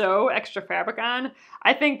can sew extra fabric on.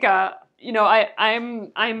 I think you know,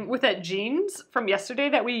 I'm with that jeans from yesterday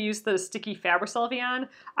that we used the Sticky Fabri-Solvy on.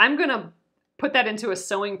 I'm gonna put that into a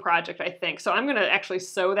sewing project, I think. So I'm gonna actually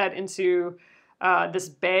sew that into this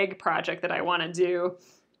bag project that I wanna do.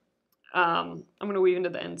 I'm gonna weave into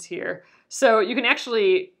the ends here. So you can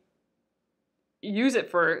actually use it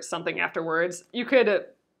for something afterwards. You could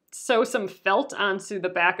sew some felt onto the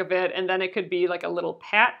back of it, and then it could be like a little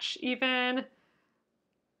patch even.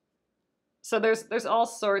 So there's all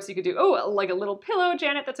sorts you could do. Oh, like a little pillow,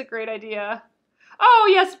 Janet, that's a great idea. Oh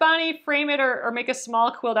yes, Bonnie, frame it or make a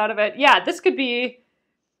small quilt out of it. Yeah, this could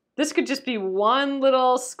just be one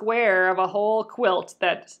little square of a whole quilt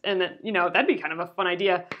and then, you know, that'd be kind of a fun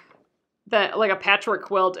idea. That, like a patchwork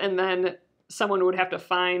quilt, and then someone would have to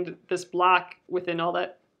find this block within all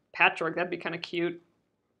that patchwork. That'd be kind of cute.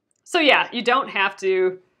 So yeah, it doesn't have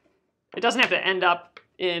to end up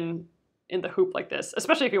in the hoop like this,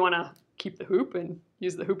 especially if you want to keep the hoop and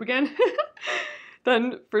use the hoop again.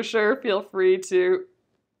 Then for sure feel free to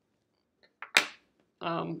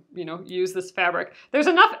you know, use this fabric. There's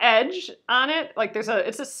enough edge on it, like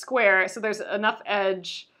it's a square, so there's enough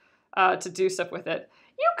edge to do stuff with it.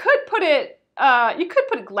 You could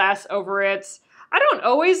put glass over it. I don't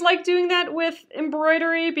always like doing that with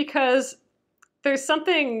embroidery because there's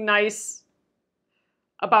something nice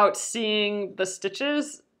about seeing the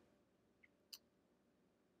stitches.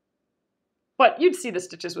 But you'd see the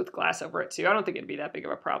stitches with glass over it too. I don't think it'd be that big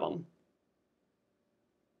of a problem.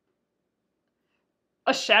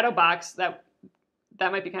 A shadow box, that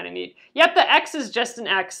might be kind of neat. Yep, the X is just an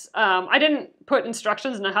X. I didn't put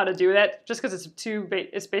instructions on how to do that just because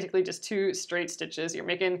it's basically just 2 straight stitches.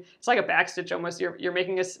 It's like a back stitch almost. You're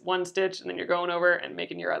making one stitch and then you're going over and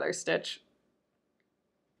making your other stitch.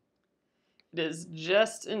 It is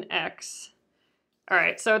just an X. All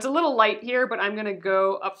right, so it's a little light here, but I'm gonna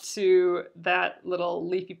go up to that little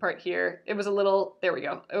leafy part here. It was a little, there we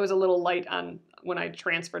go. It was a little light on when I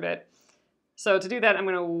transferred it. So to do that, I'm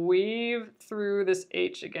gonna weave through this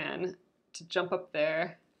H again to jump up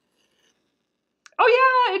there.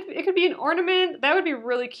 Oh yeah, it could be an ornament. That would be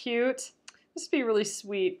really cute. This would be really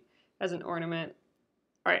sweet as an ornament.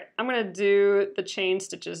 All right, I'm gonna do the chain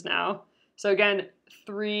stitches now. So again,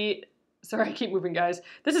 3, sorry, I keep moving, guys.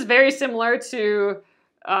 This is very similar to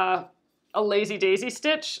a lazy daisy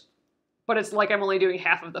stitch, but it's like I'm only doing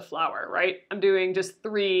half of the flower, right? I'm doing just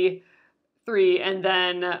 3, and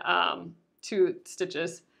then 2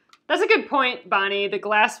 stitches. That's a good point, Bonnie. The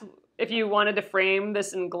glass, if you wanted to frame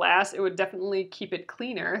this in glass, it would definitely keep it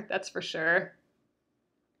cleaner, that's for sure.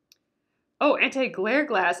 Oh, anti-glare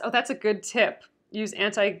glass. Oh, that's a good tip. Use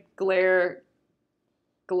anti-glare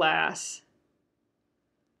glass.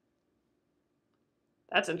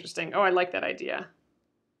 That's interesting. Oh, I like that idea.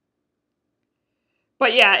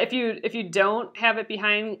 But yeah, if you don't have it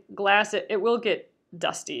behind glass, it will get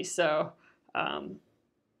dusty. So,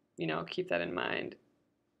 you know, keep that in mind.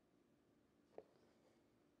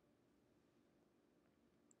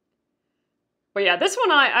 But yeah, this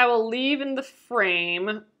one I will leave in the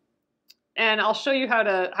frame, and I'll show you how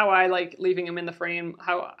I like leaving them in the frame,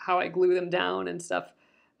 how I glue them down and stuff.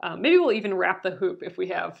 Maybe we'll even wrap the hoop if we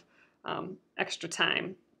have extra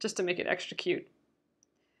time, just to make it extra cute.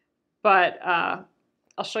 But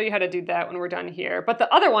I'll show you how to do that when we're done here. But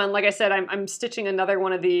the other one, like I said, I'm stitching another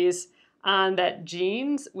one of these on that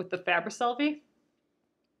jeans with the Fabri-Solvy.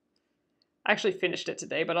 I actually finished it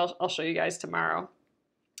today, but I'll show you guys tomorrow.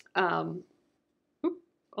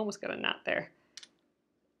 Almost got a knot there.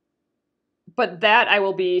 But that I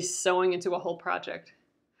will be sewing into a whole project.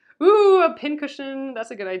 Ooh, a pincushion,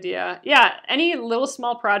 that's a good idea. Yeah, any little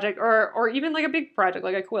small project or even like a big project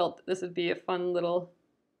like a quilt, this would be a fun little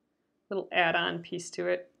add-on piece to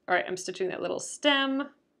it. All right, I'm stitching that little stem. And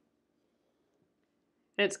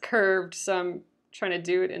it's curved, so I'm trying to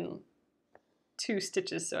do it in 2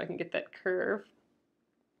 stitches so I can get that curve.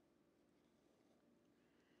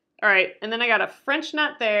 All right, and then I got a French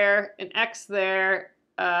knot there, an X there,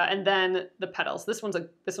 and then the petals. This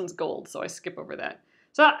one's gold, so I skip over that.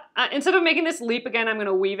 So instead of making this leap again, I'm going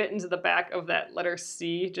to weave it into the back of that letter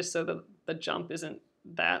C, just so the jump isn't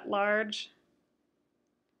that large.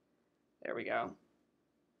 There we go.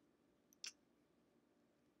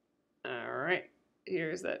 All right,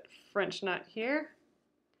 here's that French knot here.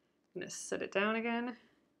 I'm going to set it down again,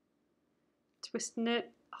 twisting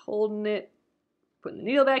it, holding it, putting the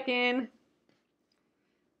needle back in,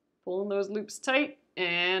 pulling those loops tight,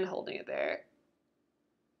 and holding it there.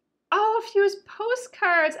 Oh, fuse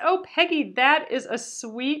postcards. Oh, Peggy, that is a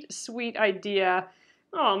sweet, sweet idea.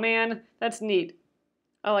 Oh man, that's neat.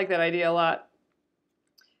 I like that idea a lot.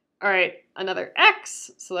 All right, another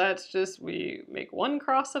X. So that's just, we make 1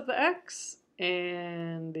 cross of the X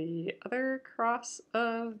and the other cross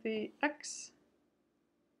of the X.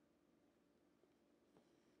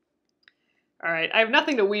 All right, I have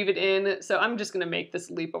nothing to weave it in, so I'm just gonna make this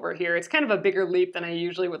leap over here. It's kind of a bigger leap than I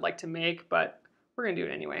usually would like to make, but we're gonna do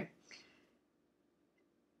it anyway.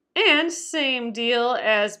 And same deal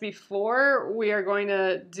as before, we are going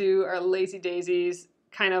to do our lazy daisies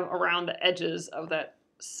kind of around the edges of that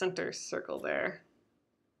center circle there.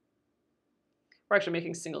 We're actually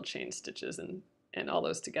making single chain stitches, and all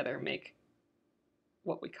those together make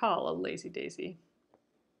what we call a lazy daisy.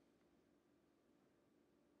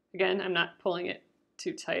 Again, I'm not pulling it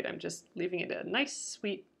too tight, I'm just leaving it a nice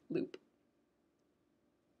sweet loop.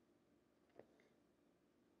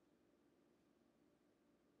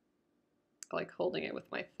 I like holding it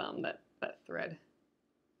with my thumb, that thread.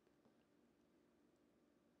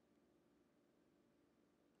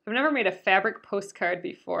 I've never made a fabric postcard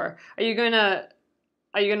before. Are you gonna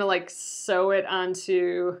like sew it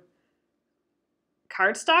onto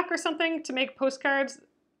cardstock or something to make postcards?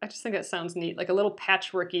 I just think that sounds neat, like a little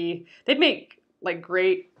patchworky. They'd make like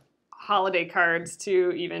great holiday cards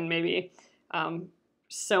too, even maybe.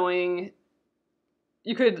 Sewing.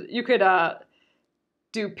 You could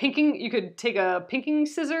do pinking. You could take a pinking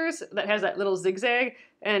scissors that has that little zigzag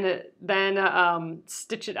and then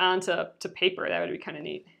stitch it onto paper. That would be kind of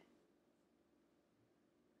neat.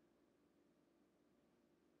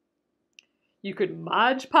 You could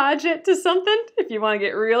Mod Podge it to something if you want to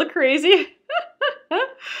get real crazy.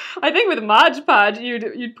 I think with Mod Podge,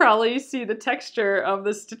 you'd probably see the texture of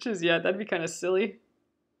the stitches yet. That'd be kind of silly.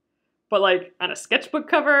 But like on a sketchbook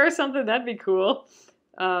cover or something, that'd be cool.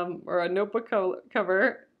 Or a notebook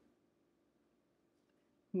cover.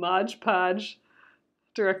 Mod Podge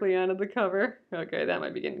directly onto the cover. Okay, that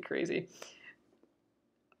might be getting crazy.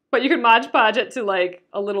 But you could Mod Podge it to like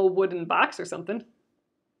a little wooden box or something.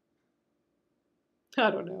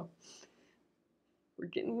 I don't know. We're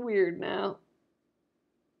getting weird now.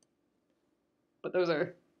 But those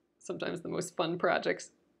are sometimes the most fun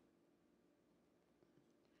projects.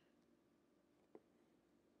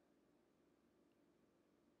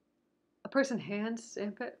 A person hand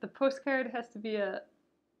stamp it? The postcard has to be a...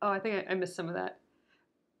 Oh, I think I missed some of that.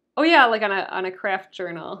 Oh yeah, like on a craft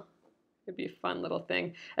journal. It'd be a fun little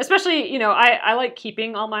thing. Especially, you know, I like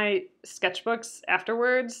keeping all my sketchbooks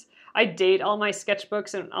afterwards. I date all my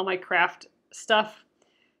sketchbooks and all my craft stuff.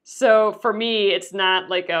 So for me, it's not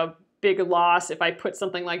like a big loss if I put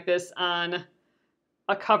something like this on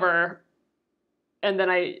a cover and then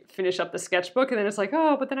I finish up the sketchbook and then it's like,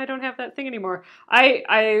 oh, but then I don't have that thing anymore.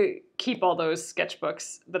 I keep all those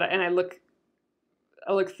sketchbooks and I look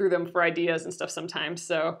through them for ideas and stuff sometimes.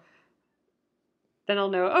 So then I'll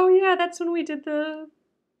know, oh yeah, that's when we did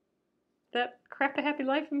that Craft a Happy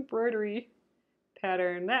Life embroidery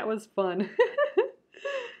pattern. That was fun.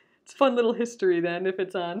 It's fun little history then if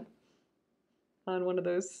it's on one of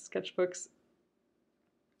those sketchbooks.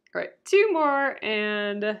 All right, 2 more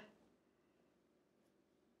and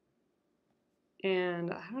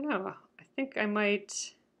I don't know. I think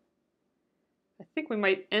we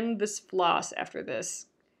might end this floss after this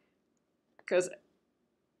because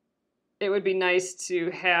it would be nice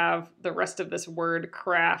to have the rest of this word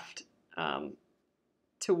craft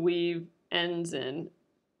to weave ends in.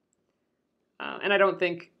 And I don't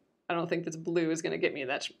think this blue is going to get me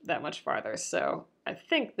that much farther. So I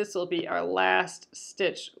think this will be our last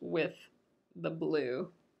stitch with the blue.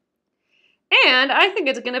 And I think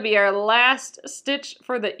it's going to be our last stitch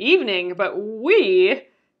for the evening, but we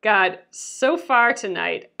got so far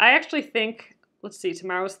tonight. I actually think, let's see,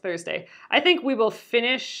 tomorrow's Thursday. I think we will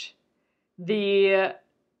finish the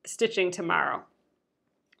stitching tomorrow.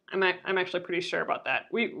 I'm actually pretty sure about that.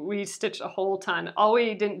 We stitched a whole ton. All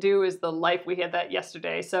we didn't do is the life. We had that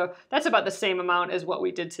yesterday, so that's about the same amount as what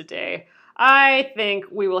we did today. I think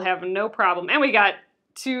we will have no problem. And we got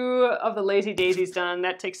 2 of the lazy daisies done.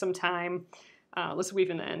 That takes some time. Let's weave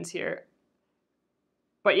in the ends here.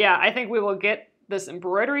 But yeah, I think we will get this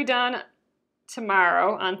embroidery done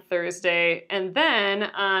tomorrow on Thursday, and then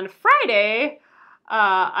on Friday,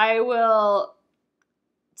 I will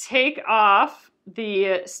take off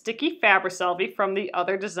the Sticky Fabri-Solvy from the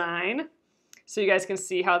other design so you guys can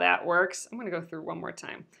see how that works. I'm going to go through one more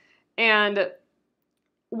time. And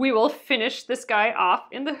we will finish this guy off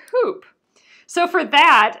in the hoop. So for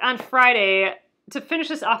that, on Friday, to finish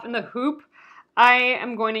this off in the hoop, I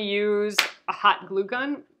am going to use a hot glue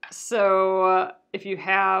gun. So if you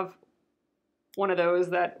have one of those,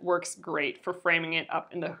 that works great for framing it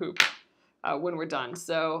up in the hoop when we're done.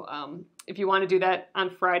 So if you want to do that on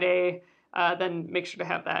Friday, then make sure to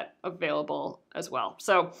have that available as well.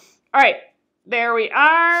 So, all right, there we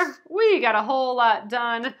are. We got a whole lot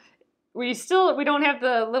done. We don't have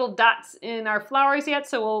the little dots in our flowers yet,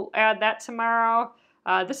 so we'll add that tomorrow.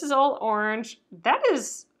 This is all orange. That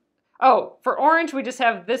is, oh, for orange, we just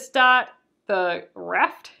have this dot, the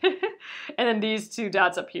raft, and then these 2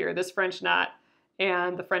 dots up here, this French knot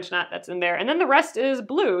and the French knot that's in there. And then the rest is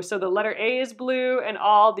blue. So the letter A is blue and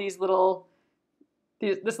all these little,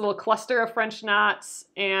 this little cluster of French knots,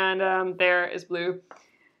 and there is blue.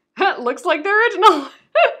 Looks like the original.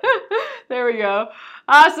 There we go.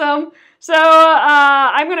 Awesome. So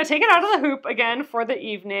I'm going to take it out of the hoop again for the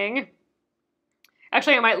evening.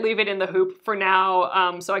 Actually, I might leave it in the hoop for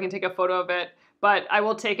now so I can take a photo of it, but I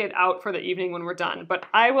will take it out for the evening when we're done. But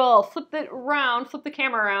I will flip it around, flip the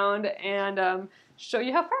camera around, and show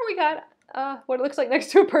you how far we got, what it looks like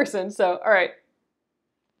next to a person. So, all right.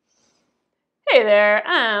 Hey there,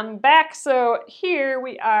 I'm back. So here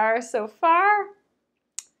we are so far.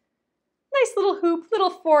 Nice little hoop,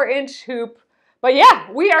 little 4-inch hoop. But yeah,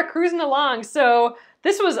 we are cruising along. So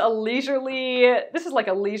this is like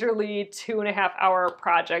a leisurely 2.5-hour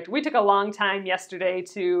project. We took a long time yesterday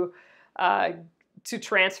to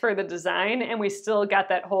transfer the design, and we still got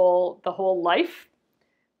the whole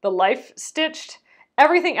life stitched.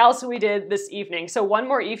 Everything else we did this evening. So one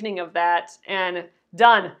more evening of that and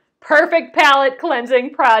done. Perfect palette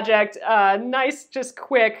cleansing project. Nice, just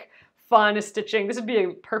quick, fun stitching. This would be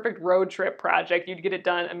a perfect road trip project. You'd get it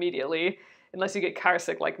done immediately. Unless you get car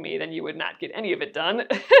sick like me, then you would not get any of it done.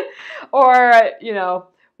 Or, you know,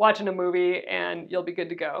 watching a movie and you'll be good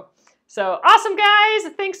to go. So awesome,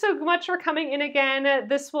 guys. Thanks so much for coming in again.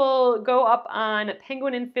 This will go up on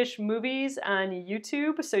Penguin and Fish Movies on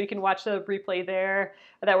YouTube, so you can watch the replay there.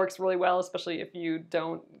 That works really well, especially if you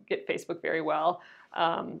don't get Facebook very well.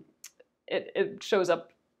 It shows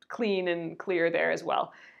up clean and clear there as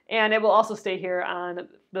well. And it will also stay here on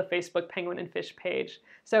the Facebook Penguin and Fish page.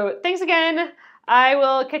 So thanks again. I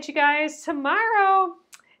will catch you guys tomorrow.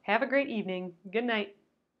 Have a great evening. Good night.